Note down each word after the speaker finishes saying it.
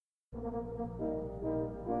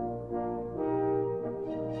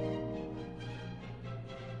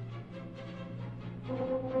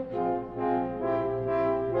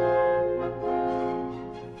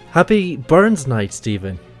Happy Burns Night,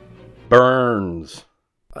 Stephen. Burns.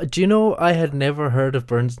 Do you know I had never heard of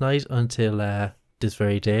Burns Night until this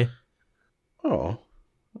very day? Oh,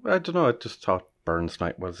 I don't know. I just thought Burns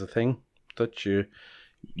Night was a thing that you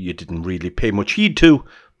didn't really pay much heed to,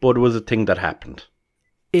 but it was a thing that happened.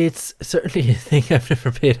 It's certainly a thing I've never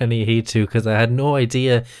paid any heed to because I had no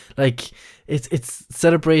idea. Like, it's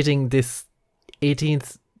celebrating this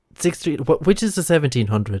 18th, which is the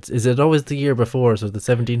 1700s? Is it always the year before? So the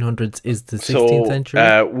 1700s is the 16th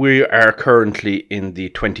century? We are currently in the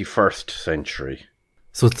 21st century.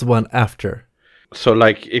 So it's the one after. So,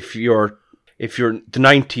 like, if you're the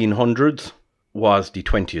 1900s was the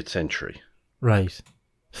 20th century. Right.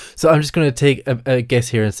 So I'm just going to take a guess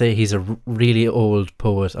here and say he's a really old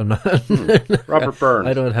poet. I'm not Robert Burns.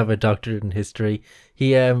 I don't have a doctorate in history.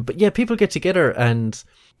 But yeah, people get together and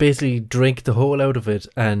basically drink the whole out of it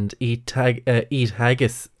and eat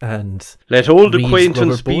haggis and let old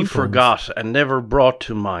acquaintance be forgot and never brought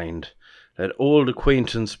to mind. Let old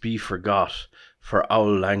acquaintance be forgot for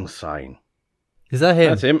Auld Lang Syne. Is that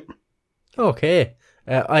him? That's him. Okay.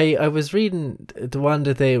 I was reading the one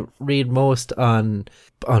that they read most on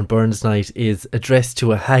Burns Night is Address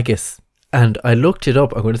to a Haggis, and I looked it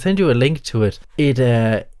up. I'm going to send you a link to it.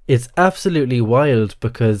 It's absolutely wild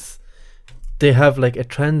because they have like a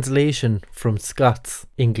translation from Scots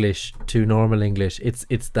English to normal English.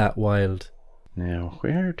 It's that wild. Now,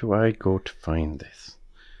 where do I go to find this?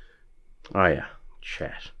 Oh yeah,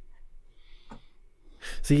 chat.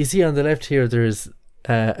 So you see on the left here, there's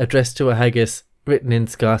Address to a Haggis, written in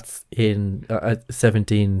Scots in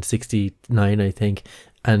 1769, I think,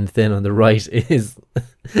 and then on the right is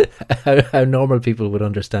how normal people would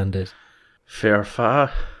understand it. Fair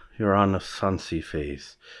fa, you're on a sonsy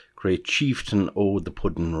face, great chieftain o' the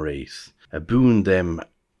puddin' race, aboon them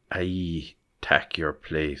a ye tak your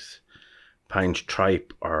place, pinch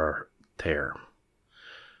tripe or tear.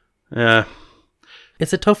 Yeah.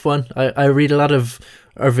 It's a tough one. I read a lot of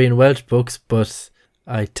Irvine Welsh books, but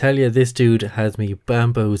I tell you, this dude has me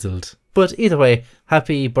bamboozled. But either way,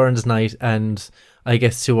 happy Burns Night, and I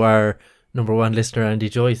guess to our number one listener, Andy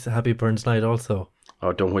Joyce, happy Burns Night also.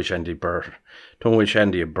 Oh, don't wish Andy a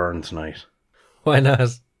Burns Night. Why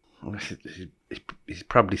not? He's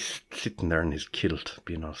probably sitting there in his kilt,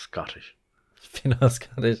 being all Scottish. Being all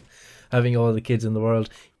Scottish, having all the kids in the world.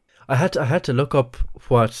 I had to look up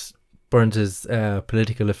what Burns's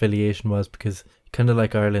political affiliation was, because kind of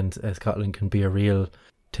like Ireland, Scotland can be a real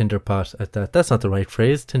tinderpot at that. That's not the right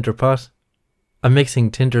phrase, tinderpot. I'm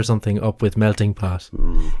mixing tinder something up with melting pot.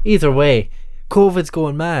 Either way, COVID's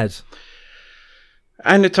going mad.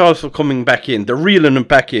 And it's also coming back in. They're reeling it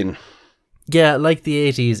back in. Yeah, like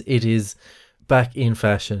the 80s, it is back in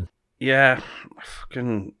fashion. Yeah,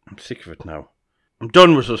 I'm sick of it now. I'm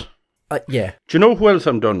done with it. Yeah. Do you know who else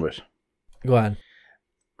I'm done with? Go on.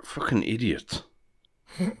 Fucking idiots.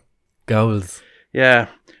 Goals. Yeah.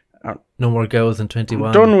 No more goals in 21.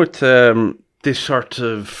 I'm done with this sort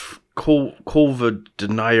of COVID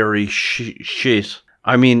deniery shit.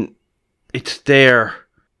 I mean, it's there.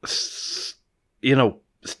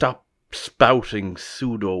 Stop spouting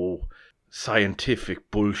pseudo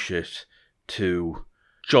scientific bullshit to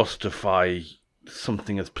justify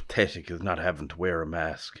something as pathetic as not having to wear a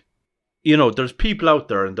mask. There's people out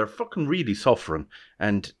there and they're fucking really suffering,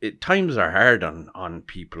 and times are hard on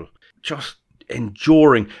people. Just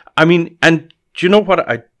enduring. I mean, and do you know what?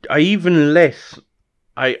 I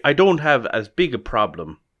don't have as big a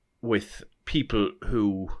problem with people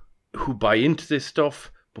who buy into this stuff,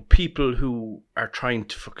 but people who are trying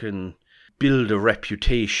to fucking build a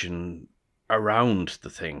reputation around the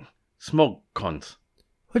thing. Smug cunts.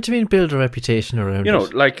 What do you mean build a reputation around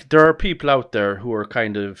it? Like there are people out there who are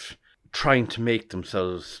kind of trying to make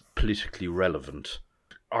themselves politically relevant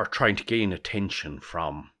or trying to gain attention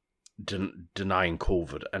from denying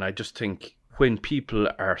COVID. And I just think when people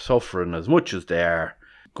are suffering as much as they are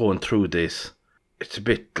going through this, it's a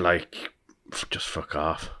bit like, just fuck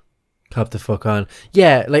off. Cop the fuck on.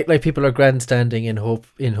 Yeah, like people are grandstanding in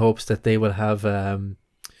hopes that they will have a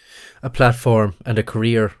platform and a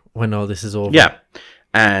career when all this is over. Yeah.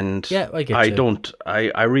 And yeah,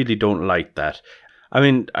 I really don't like that. I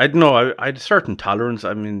mean, I don't know, I had a certain tolerance.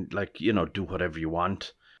 I mean, like, do whatever you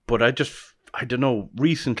want. But I don't know,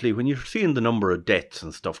 recently, when you're seeing the number of deaths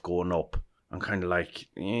and stuff going up, I'm kind of like,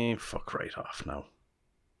 fuck right off now.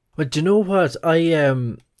 But do you know what?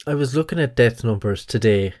 I was looking at death numbers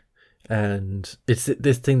today, and it's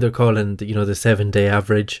this thing they're calling, the 7-day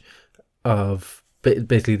average.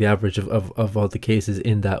 basically the average of all the cases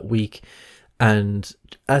in that week. And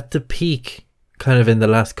at the peak, kind of in the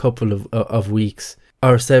last couple of weeks,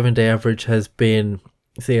 our 7-day average has been,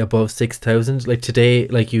 say, above 6,000. Like today,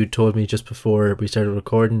 like you told me just before we started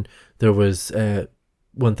recording, there was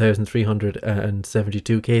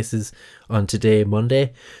 1,372 cases on today,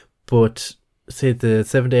 Monday. But say the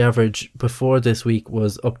 7-day average before this week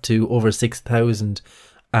was up to over 6,000.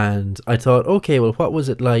 And I thought, okay, well, what was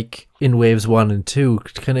it like in waves 1 and 2?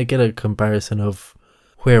 Can I get a comparison of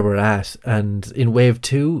where we're at? And in wave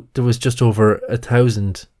 2, there was just over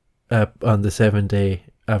 1,000 on the 7-day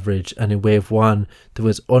average. And in wave 1, there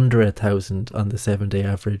was under 1,000 on the 7-day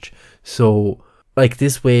average. So, like,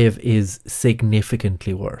 this wave is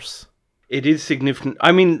significantly worse. It is significant.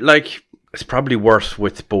 I mean, like, it's probably worse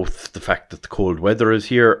with both the fact that the cold weather is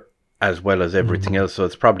here as well as everything else. So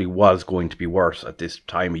it's probably was going to be worse at this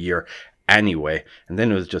time of year anyway. And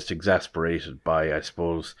then it was just exasperated by, I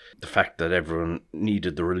suppose, the fact that everyone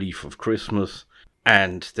needed the relief of Christmas.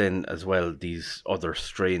 And then as well, these other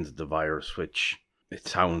strains of the virus, which it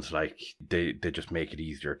sounds like they just make it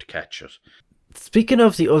easier to catch it. Speaking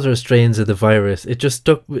of the other strains of the virus, it just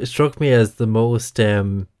struck me as the most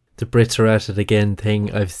the Brits are at it again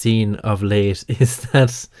thing I've seen of late is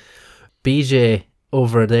that BJ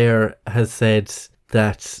over there has said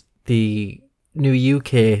that the new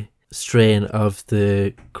UK strain of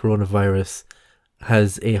the coronavirus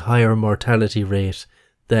has a higher mortality rate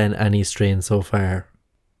than any strain so far.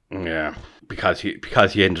 Yeah, because he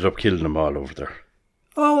ended up killing them all over there.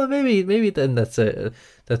 Oh, well, maybe then that's a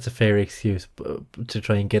fair excuse to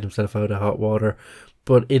try and get himself out of hot water.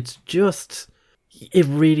 But it's just, it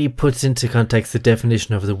really puts into context the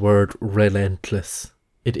definition of the word relentless.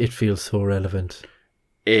 It feels so relevant.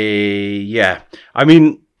 Yeah. I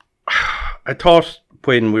mean, I thought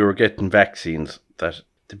when we were getting vaccines that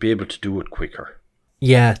to be able to do it quicker.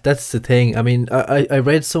 Yeah, that's the thing. I mean, I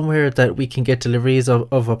read somewhere that we can get deliveries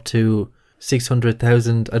of up to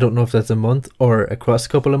 600,000. I don't know if that's a month or across a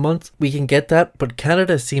couple of months. We can get that, but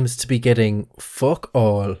Canada seems to be getting fuck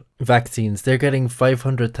all vaccines. They're getting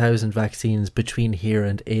 500,000 vaccines between here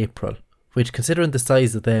and April, which, considering the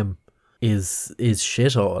size of them, is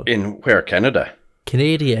shit all. In where? Canada?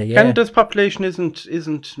 Canada, yeah. Canada's population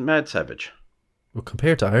isn't mad savage. Well,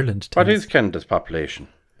 compared to Ireland. What is Canada's population?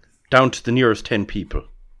 Down to the nearest 10 people.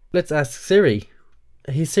 Let's ask Siri.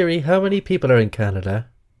 Hey Siri, how many people are in Canada?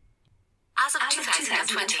 As of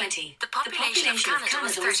 2020, the population of Canada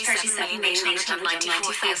was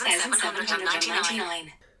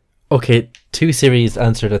 37,894,799. Okay, 2 Siris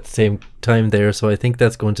answered at the same time there, so I think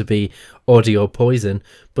that's going to be audio poison.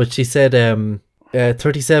 But she said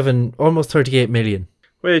 37, almost 38 million.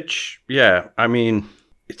 Which, yeah, I mean,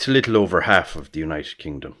 it's a little over half of the United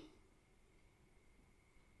Kingdom.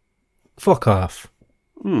 Fuck off.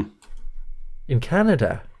 In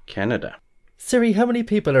Canada? Canada. Siri, how many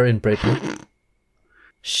people are in Britain?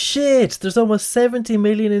 Shit, there's almost 70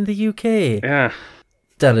 million in the UK. Yeah.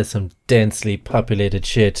 That is some densely populated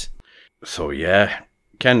shit. So yeah,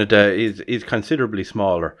 Canada is considerably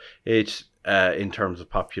smaller. It's in terms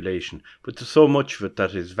of population, but there's so much of it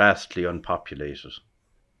that is vastly unpopulated.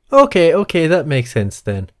 Okay, that makes sense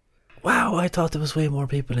then. Wow, I thought there was way more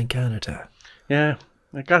people in Canada. Yeah,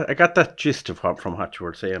 I got that gist of from what you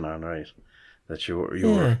were saying, all right. That you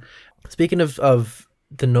were. Speaking of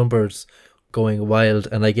the numbers going wild,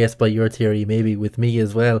 and I guess by your theory, maybe with me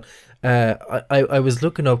as well, I was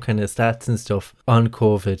looking up kind of stats and stuff on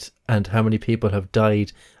COVID and how many people have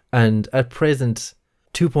died, and at present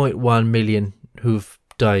 2.1 million who've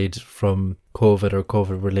died from COVID or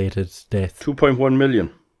COVID related death. 2.1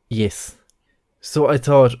 million? Yes. So I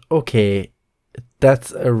thought, okay,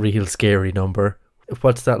 that's a real scary number.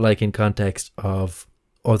 What's that like in context of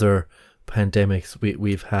other pandemics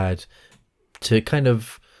we've had, to kind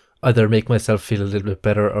of either make myself feel a little bit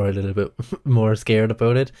better or a little bit more scared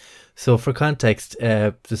about it? So for context,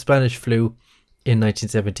 the Spanish flu in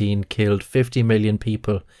 1917 killed 50 million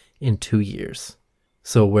people in 2 years.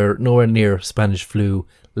 So we're nowhere near Spanish flu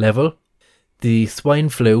level. The swine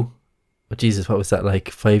flu, oh Jesus, what was that, like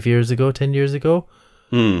 5 years ago, 10 years ago?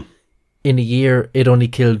 In a year, it only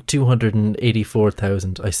killed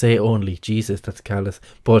 284,000. I say only, Jesus, that's callous.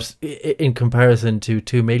 But in comparison to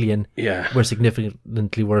 2 million, we're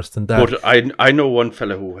significantly worse than that. But I know one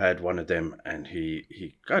fella who had one of them, and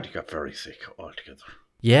he got very sick altogether.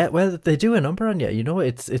 Yeah, well, they do a number on you. You know,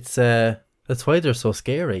 it's that's why they're so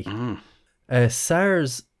scary.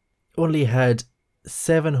 SARS only had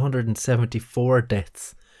 774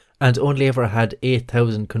 deaths and only ever had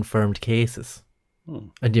 8,000 confirmed cases.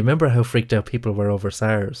 And you remember how freaked out people were over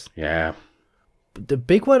SARS? Yeah. The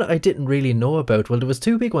big one I didn't really know about. Well, there was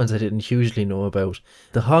two big ones I didn't hugely know about.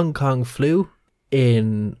 The Hong Kong flu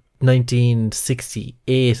in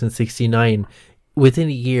 1968 and 69, within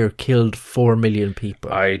a year, killed 4 million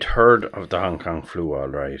people. I'd heard of the Hong Kong flu, all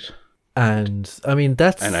right. And, I mean,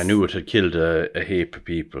 that's... And I knew it had killed a heap of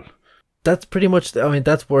people. That's pretty much... I mean,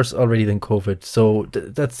 that's worse already than COVID. So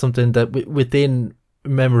that's something that within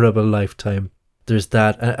memorable lifetime, there's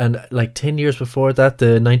that. And like 10 years before that,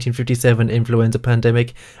 the 1957 influenza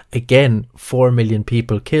pandemic, again, 4 million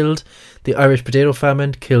people killed. The Irish potato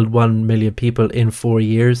famine killed 1 million people in 4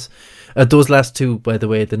 years. Those last two, by the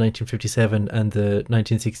way, the 1957 and the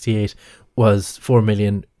 1968, was 4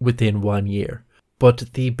 million within 1 year.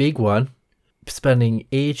 But the big one, spanning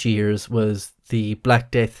 8 years, was the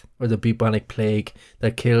Black Death, or the bubonic plague,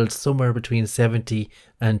 that killed somewhere between 70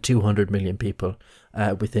 and 200 million people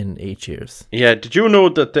within 8 years. Yeah, did you know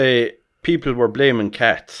that people were blaming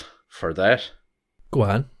cats for that? Go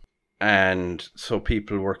on. And so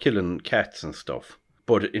people were killing cats and stuff.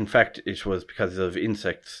 But in fact, it was because of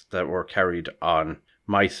insects that were carried on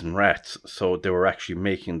mice and rats. So they were actually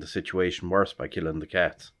making the situation worse by killing the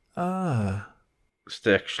cats. Ah.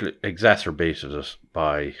 They actually exacerbated it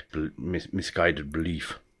by misguided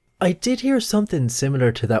belief. I did hear something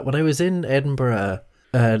similar to that when I was in Edinburgh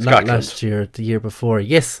not last year, the year before.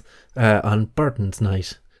 Yes, on Burton's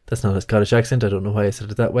night. That's not a Scottish accent. I don't know why I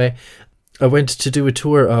said it that way. I went to do a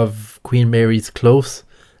tour of Queen Mary's Close,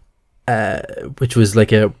 which was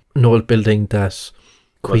like an old building that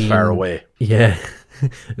was far away. Yeah.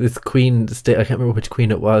 This queen, I can't remember which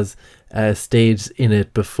queen it was, stayed in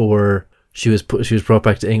it before she was brought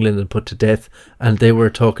back to England and put to death, and they were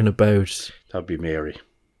talking about... That'd be Mary.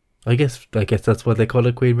 I guess that's what they call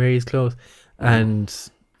it, Queen Mary's Close. And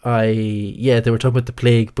they were talking about the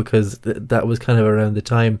plague because that was kind of around the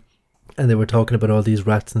time, and they were talking about all these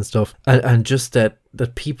rats and stuff, and just that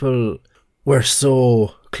people were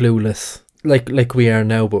so clueless, like we are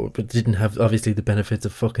now, but didn't have obviously the benefits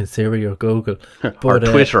of fucking Siri or Google, or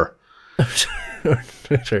Twitter. Or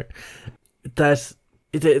Twitter.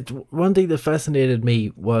 One thing that fascinated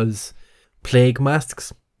me was plague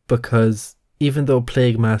masks, because even though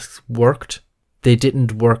plague masks worked, they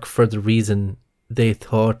didn't work for the reason they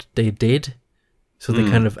thought they did. So they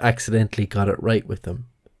kind of accidentally got it right with them.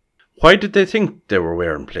 Why did they think they were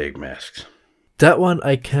wearing plague masks? That one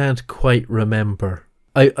I can't quite remember.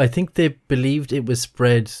 I think they believed it was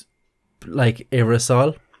spread like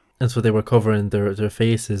aerosol, and so they were covering their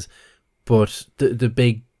faces. But the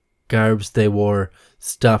big garbs they wore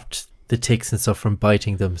stopped the ticks and stuff from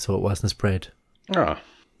biting them, so it wasn't spread. Oh.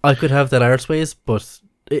 I could have that arseways, but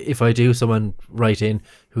if I do, someone write in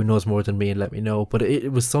who knows more than me and let me know. But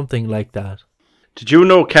it was something like that. Did you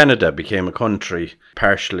know Canada became a country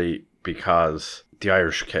partially because the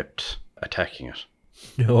Irish kept attacking it?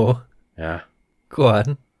 No. Yeah. Go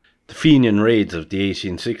on. The Fenian raids of the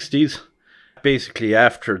 1860s. Basically,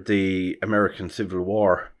 after the American Civil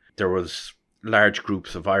War, there was large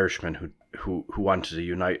groups of Irishmen who wanted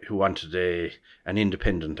an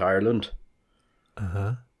independent Ireland.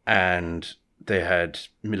 Uh-huh. And they had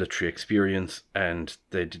military experience, and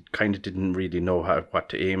they didn't really know what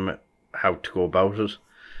to aim at, how to go about it.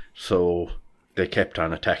 So they kept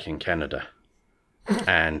on attacking Canada.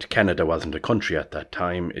 And Canada wasn't a country at that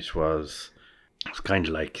time. It was kind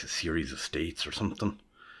of like a series of states or something.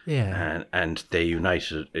 Yeah. And they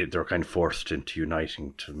united. They were kind of forced into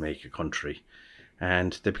uniting to make a country.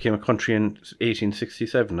 And they became a country in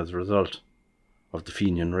 1867 as a result of the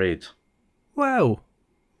Fenian raids. Wow.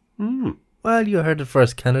 Mm. Well, you heard it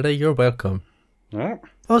first, Canada. You're welcome. Yeah.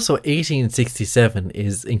 Also, 1867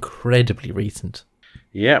 is incredibly recent.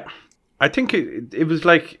 Yeah. I think it was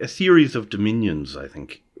like a series of dominions, I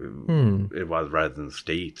think. It was, rather than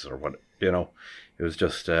states or what, It was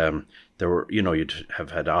just, there were, you'd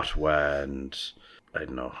have had Ottawa and, I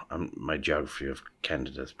don't know, my geography of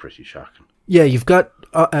Canada is pretty shocking. Yeah, you've got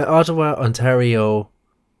Ottawa, Ontario,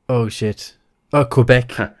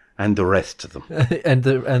 Quebec. And the rest of them. and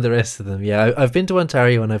the rest of them, yeah. I've been to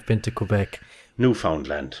Ontario and I've been to Quebec.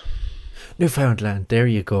 Newfoundland, there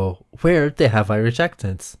you go. Where they have Irish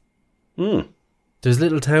accents. There's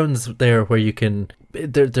little towns there where you can...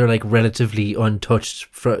 They're like relatively untouched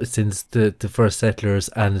since the first settlers,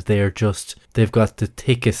 and they've got the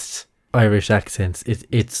thickest Irish accents.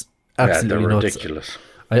 It's absolutely they're nuts. ridiculous.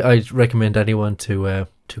 I'd recommend anyone to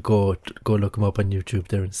go look them up on YouTube.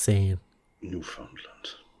 They're insane. Newfoundland.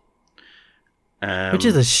 Which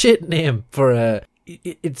is a shit name for a...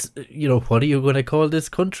 It's, what are you going to call this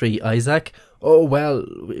country, Isaac? Oh, well,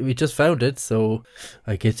 we just found it, so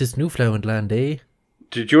I guess it's Newfoundland, eh?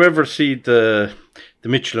 Did you ever see the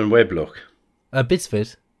Mitchell and Webb look? Bits of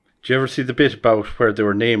it. Do you ever see the bit about where they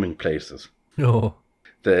were naming places? No.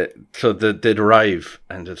 They'd arrive,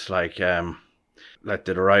 and it's like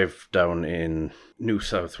they'd arrive down in New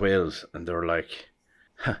South Wales, and they were like,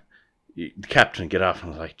 the captain would get off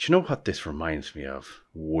and was like, do you know what this reminds me of?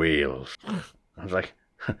 Wales. I was like,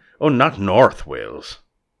 oh, not North Wales.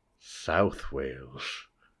 South Wales.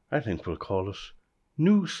 I think we'll call it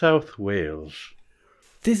New South Wales.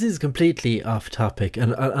 This is completely off topic,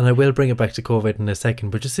 and I will bring it back to COVID in a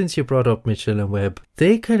second, but just since you brought up Mitchell and Webb,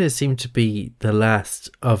 they kind of seem to be the last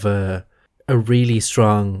of a really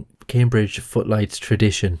strong Cambridge Footlights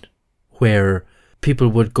tradition where people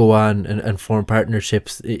would go on and form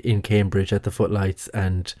partnerships in Cambridge at the Footlights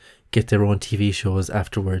and get their own TV shows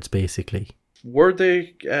afterwards, basically. Were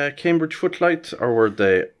they Cambridge Footlights, or were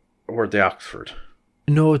they Oxford?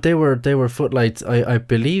 No, they were Footlights. I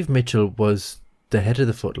believe Mitchell was the head of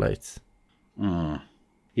the Footlights.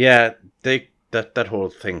 Yeah, that whole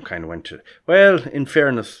thing kind of went to... Well, in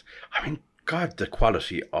fairness, I mean, God, the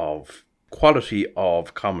quality of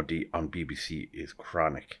comedy on BBC is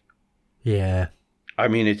chronic. Yeah. I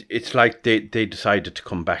mean, it's like they decided to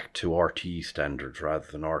come back to RTE standards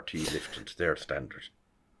rather than RTE lifting to their standards.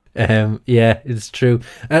 Yeah, it's true.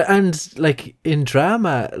 And like in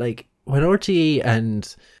drama, like when RTE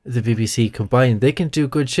and the BBC combine, they can do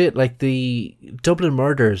good shit. Like the Dublin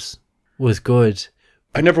Murders was good.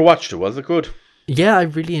 I never watched it. Was it good? Yeah, I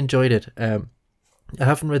really enjoyed it. I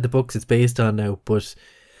haven't read the books it's based on now, but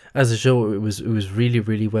as a show, it was really,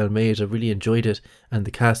 really well made. I really enjoyed it, and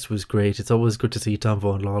the cast was great. It's always good to see Tom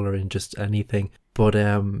Vaughan Lawler in just anything. But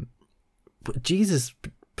Jesus,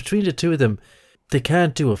 between the two of them, they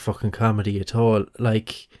can't do a fucking comedy at all.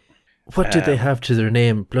 Like, what do they have to their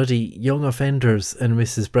name? Bloody Young Offenders and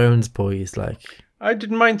Mrs. Brown's Boys, like. I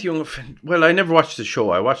didn't mind the Young Offenders. Well, I never watched the show.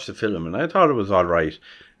 I watched the film, and I thought it was all right.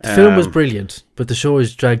 The film was brilliant, but the show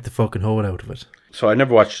has dragged the fucking whole out of it. So I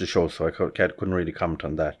never watched the show, so I couldn't really comment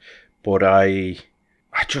on that. But I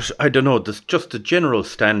don't know. There's just the general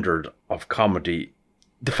standard of comedy.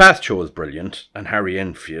 The Fast Show is brilliant, and Harry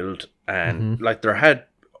Enfield, and like there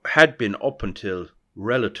had been up until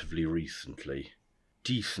relatively recently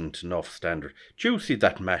decent enough standard. Do you see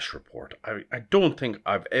that MASH report? I don't think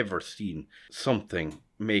I've ever seen something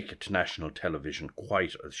make it to national television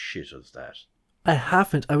quite as shit as that. I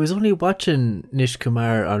haven't. I was only watching Nish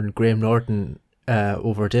Kumar on Graham Norton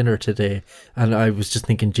over dinner today, and I was just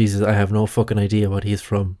thinking, Jesus, I have no fucking idea what he's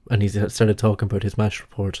from, and he started talking about his MASH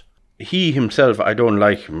report. He himself, I don't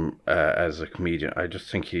like him as a comedian. I just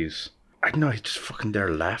think he's just fucking there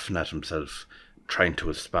laughing at himself, trying to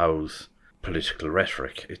espouse political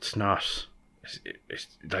rhetoric. It's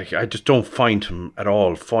like, I just don't find him at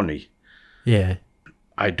all funny. Yeah.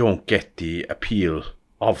 I don't get the appeal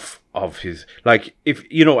of his, like, if,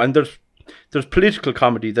 you know, and there's political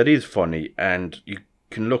comedy that is funny, and you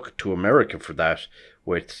can look to America for that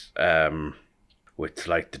with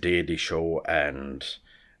like The Daily Show and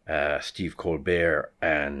Steve Colbert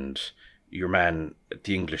and your man,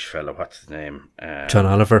 the English fellow, what's his name? John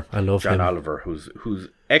Oliver. I love him. John Oliver, who's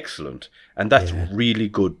excellent, and that's really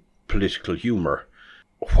good political humour.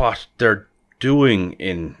 What they're doing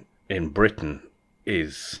in Britain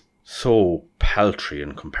is so paltry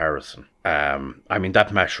in comparison. I mean,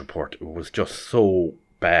 that MASH report was just so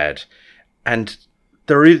bad, and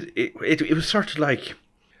there is it was sort of like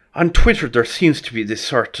on Twitter there seems to be this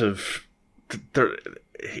sort of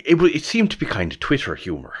it seemed to be kind of Twitter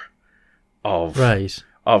humour of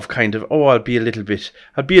kind of, oh, I'll be a little bit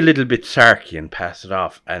sarky and pass it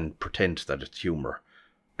off and pretend that it's humour,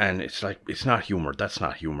 and it's like, it's not humour. That's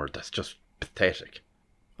not humour. That's just pathetic.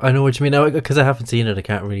 I know what you mean now, because I haven't seen it. I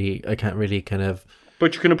can't really kind of.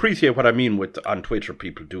 But you can appreciate what I mean with on Twitter.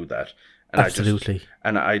 People do that, and absolutely.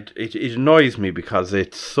 It annoys me because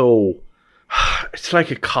it's so. It's like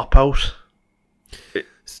a cop out.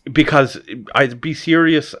 Because I'd be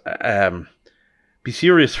serious. Be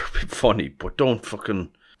serious or be funny, but don't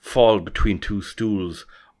fucking fall between two stools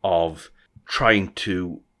of trying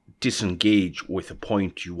to disengage with a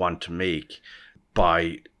point you want to make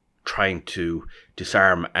by trying to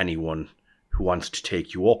disarm anyone who wants to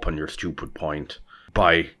take you up on your stupid point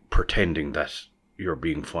by pretending that you're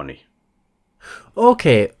being funny.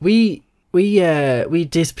 Okay, we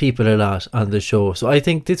diss people a lot on the show, so I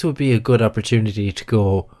think this would be a good opportunity to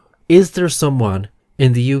go, is there someone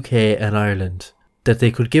in the UK and Ireland that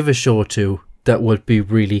they could give a show to that would be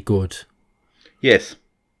really good? Yes.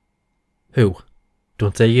 Who?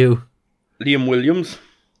 Don't say you. Liam Williams.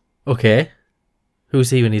 Okay.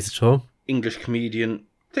 Who's he when he's at home? English comedian.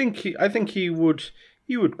 I think he would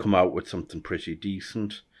come out with something pretty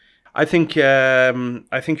decent. I think your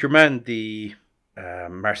man, the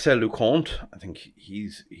Marcel Leconte, I think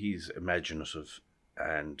he's imaginative,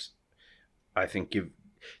 and I think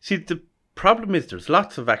the problem is there's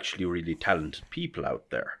lots of actually really talented people out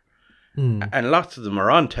there, and lots of them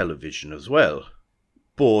are on television as well.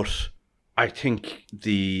 But I think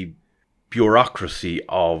the bureaucracy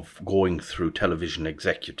of going through television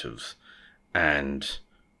executives and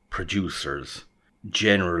producers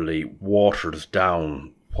generally waters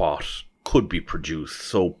down what could be produced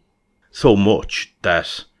so much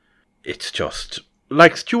that it's just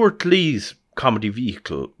like Stuart Lee's Comedy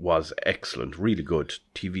Vehicle was excellent, really good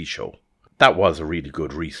TV show. That was a really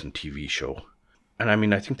good recent TV show, and I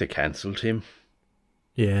mean I think they cancelled him,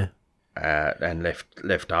 Yeah. and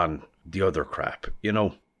left on the other crap, you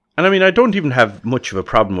know. And I mean I don't even have much of a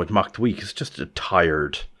problem with Mock the Week. It's just a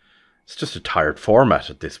tired format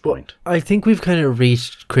at this point. I think we've kind of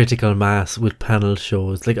reached critical mass with panel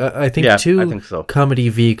shows. Like, I think Yeah, two I think so. comedy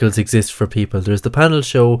vehicles exist for people. There's the panel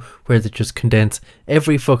show where they just condense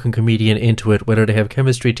every fucking comedian into it, whether they have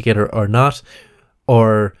chemistry together or not,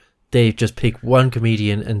 or they just pick one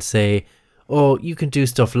comedian and say, oh, you can do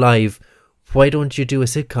stuff live. Why don't you do a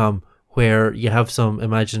sitcom where you have some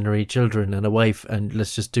imaginary children and a wife and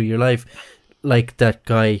let's just do your life? Like that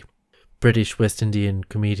guy, British West Indian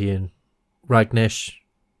comedian, Ragnesh.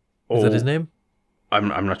 Is that his name? I'm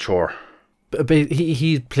not sure. But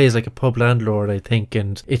he plays like a pub landlord, I think,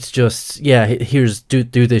 and it's just, yeah, here's do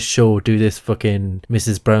this show, do this fucking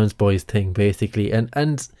Mrs. Brown's Boys thing, basically, and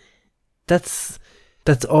that's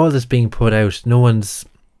all that's being put out. No one's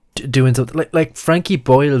doing something like Frankie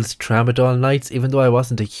Boyle's Tramadol Nights. Even though I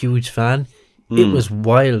wasn't a huge fan, it was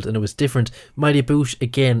wild and it was different. Mighty Boosh,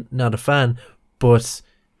 again, not a fan, but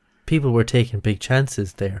people were taking big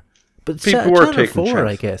chances there. But People were Channel taking 4, chances.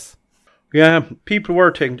 I guess. Yeah, people were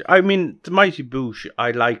taking. I mean, the Mighty Boosh, I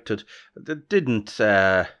liked it. It didn't.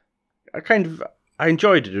 I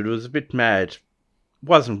enjoyed it. It was a bit mad.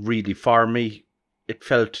 Wasn't really for me. It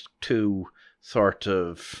felt too sort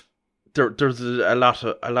of. There's a lot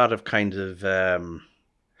of kind of.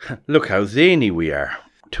 Look how zany we are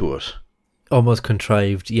to it. Almost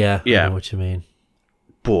contrived, yeah. Yeah. I know what you mean.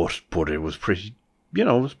 But it was pretty. It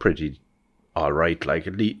was pretty. All right, like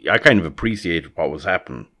at least I kind of appreciated what was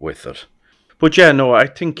happening with it. But yeah, no, I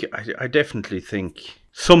think I definitely think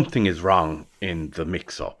something is wrong in the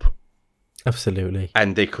mix-up, Absolutely.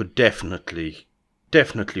 and they could definitely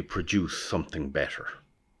produce something better.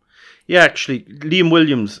 Yeah, actually, Liam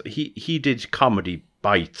Williams he did Comedy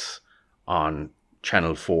Bites on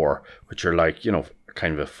Channel 4, which are like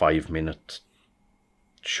kind of a 5-minute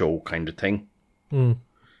show kind of thing,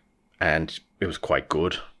 and it was quite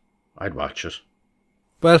good. I'd watch it.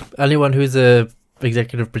 Well, anyone who's a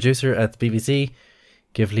executive producer at the BBC,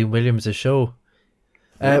 give Liam Williams a show.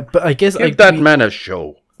 But I guess Give that man a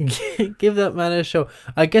show. give that man a show.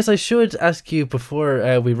 I guess I should ask you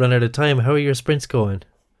before we run out of time. How are your sprints going?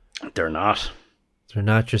 They're not. They're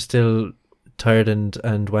not. You're still tired and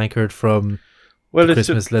wankered from Well, the it's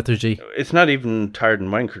Christmas lethargy. It's not even tired and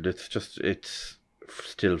wankered. It's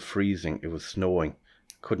still freezing. It was snowing.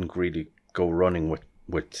 Couldn't really go running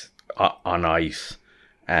with on ice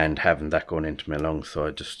and having that going into my lungs.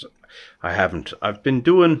 So I haven't. I've been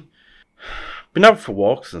out for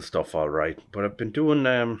walks and stuff, all right. But I've been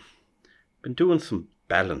doing some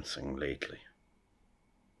balancing lately.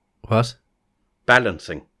 What?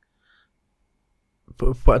 Balancing.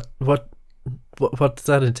 But what does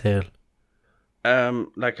that entail?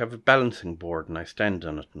 Like I have a balancing board and I stand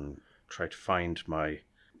on it and try to find my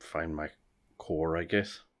core, I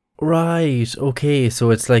guess. Right. Okay.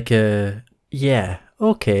 So it's like yeah.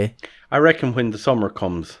 Okay. I reckon when the summer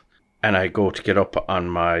comes and I go to get up on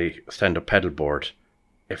my stand-up pedal board,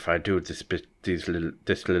 if I do this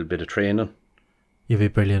little bit of training, You'd be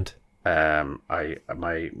brilliant. I'd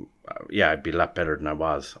be a lot better than I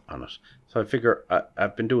was on it. So I figure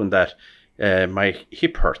I've been doing that. My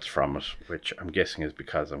hip hurts from it, which I'm guessing is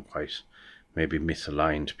because I'm quite maybe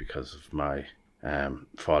misaligned because of my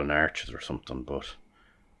fallen arches or something. But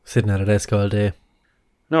Sitting at a desk all day.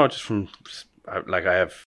 no, just from like I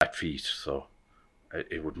have flat feet, so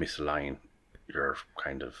it would misalign your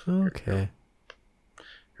kind of Okay.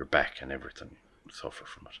 your back and everything. Suffer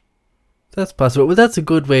from it. That's possible. Well, that's a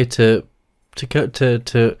good way to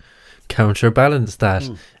counterbalance that.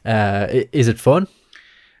 Is it fun?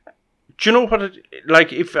 Do you know what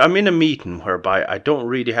like if I'm in a meeting whereby I don't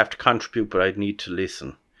really have to contribute but I need to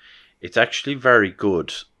listen, it's actually very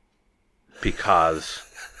good because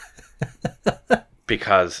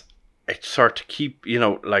it sort of keep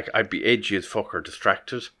like I'd be edgy as fuck or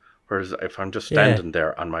distracted, whereas if I'm just standing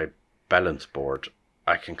there on my balance board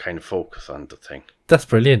I can kind of focus on the thing. That's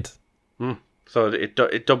brilliant. So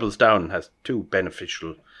it doubles down and has two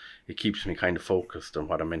beneficial. It keeps me kind of focused on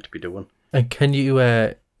what I'm meant to be doing. And can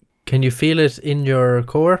you feel it in your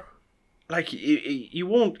core? Like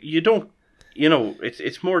you don't,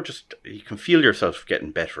 it's more just you can feel yourself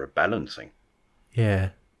getting better at balancing.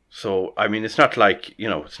 Yeah. So I mean, it's not like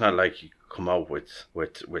you come out with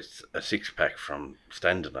a six pack from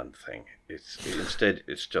standing on the thing. Instead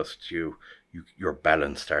it's just your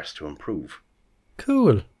balance starts to improve.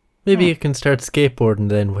 Cool. Maybe you can start skateboarding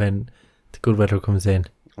then when the good weather comes in.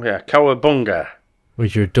 Yeah, cowabunga.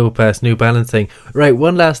 With your dope-ass New Balance thing. Right,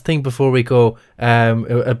 one last thing before we go.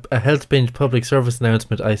 A Health Binge public service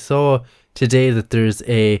announcement. I saw today that there's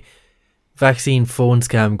a vaccine phone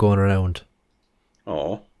scam going around.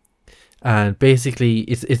 Oh. And basically,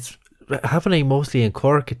 it's happening mostly in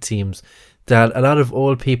Cork, it seems, that a lot of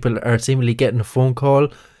old people are seemingly getting a phone call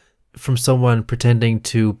from someone pretending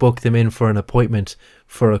to book them in for an appointment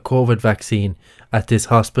for a COVID vaccine at this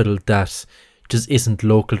hospital that just isn't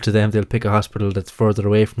local to them. They'll pick a hospital that's further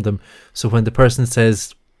away from them. So when the person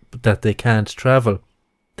says that they can't travel,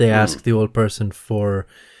 they ask the old person for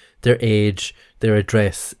their age, their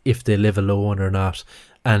address, if they live alone or not,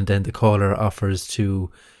 and then the caller offers to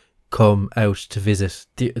come out to visit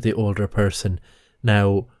the older person.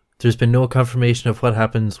 Now, there's been no confirmation of what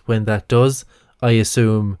happens when that does. I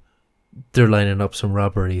assume they're lining up some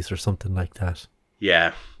robberies or something like that.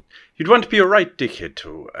 Yeah. You'd want to be a right dickhead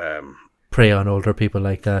to prey on older people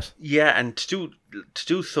like that. Yeah, and to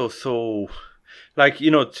do so like,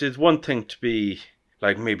 it's one thing to be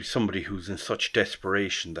like maybe somebody who's in such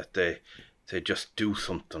desperation that they just do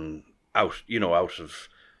something out of,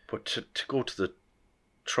 but to go to the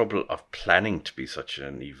trouble of planning to be such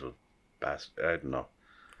an evil bastard, I don't know.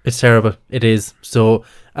 It's terrible. It is. So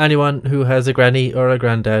anyone who has a granny or a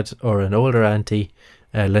granddad or an older auntie,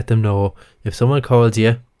 let them know. If someone calls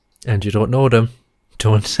you and you don't know them,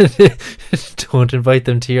 don't invite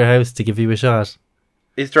them to your house to give you a shot.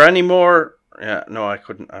 Is there any more? Yeah, no, I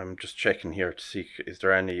couldn't. I'm just checking here to see is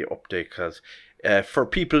there any update, because for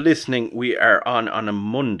people listening, we are on a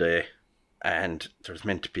Monday, and there's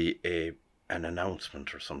meant to be an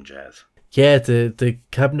announcement or some jazz. Yeah, the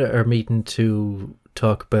cabinet are meeting to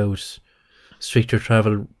talk about stricter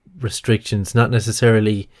travel restrictions, not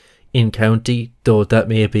necessarily in county, though that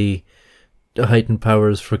may be heightened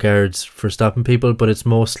powers for guards for stopping people, but it's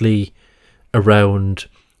mostly around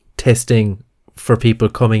testing for people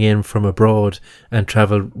coming in from abroad and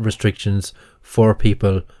travel restrictions for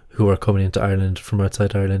people who are coming into Ireland from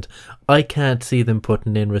outside Ireland. I can't see them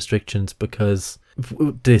putting in restrictions because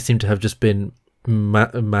they seem to have just been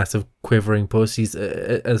massive quivering pussies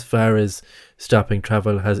as far as stopping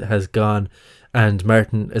travel has gone. And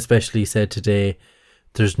Martin especially said today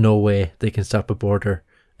there's no way they can stop a border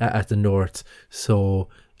at the north, so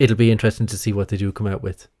it'll be interesting to see what they do come out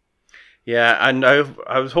with. Yeah, and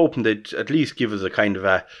I was hoping they'd at least give us a kind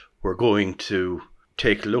of we're going to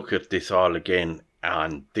take a look at this all again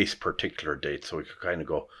on this particular date, so we could kind of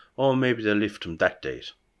go, oh, maybe they'll lift them that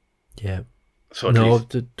date. Yeah. So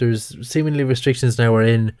there's seemingly restrictions now are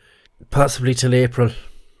in possibly till April.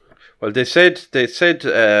 Well, they said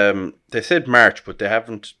March, but they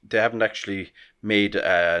haven't actually made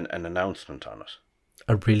an announcement on it.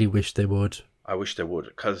 I really wish they would. I wish they would,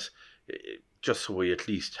 because just so we at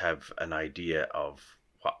least have an idea of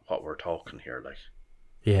what we're talking here, like.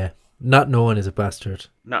 Yeah, not knowing is a bastard.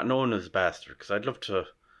 Not knowing is a bastard, because I'd love to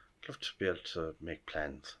be able to make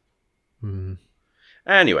plans.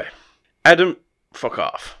 Anyway, Adam, fuck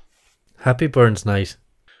off. Happy Burns Night.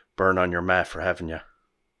 Burn on your ma for having you.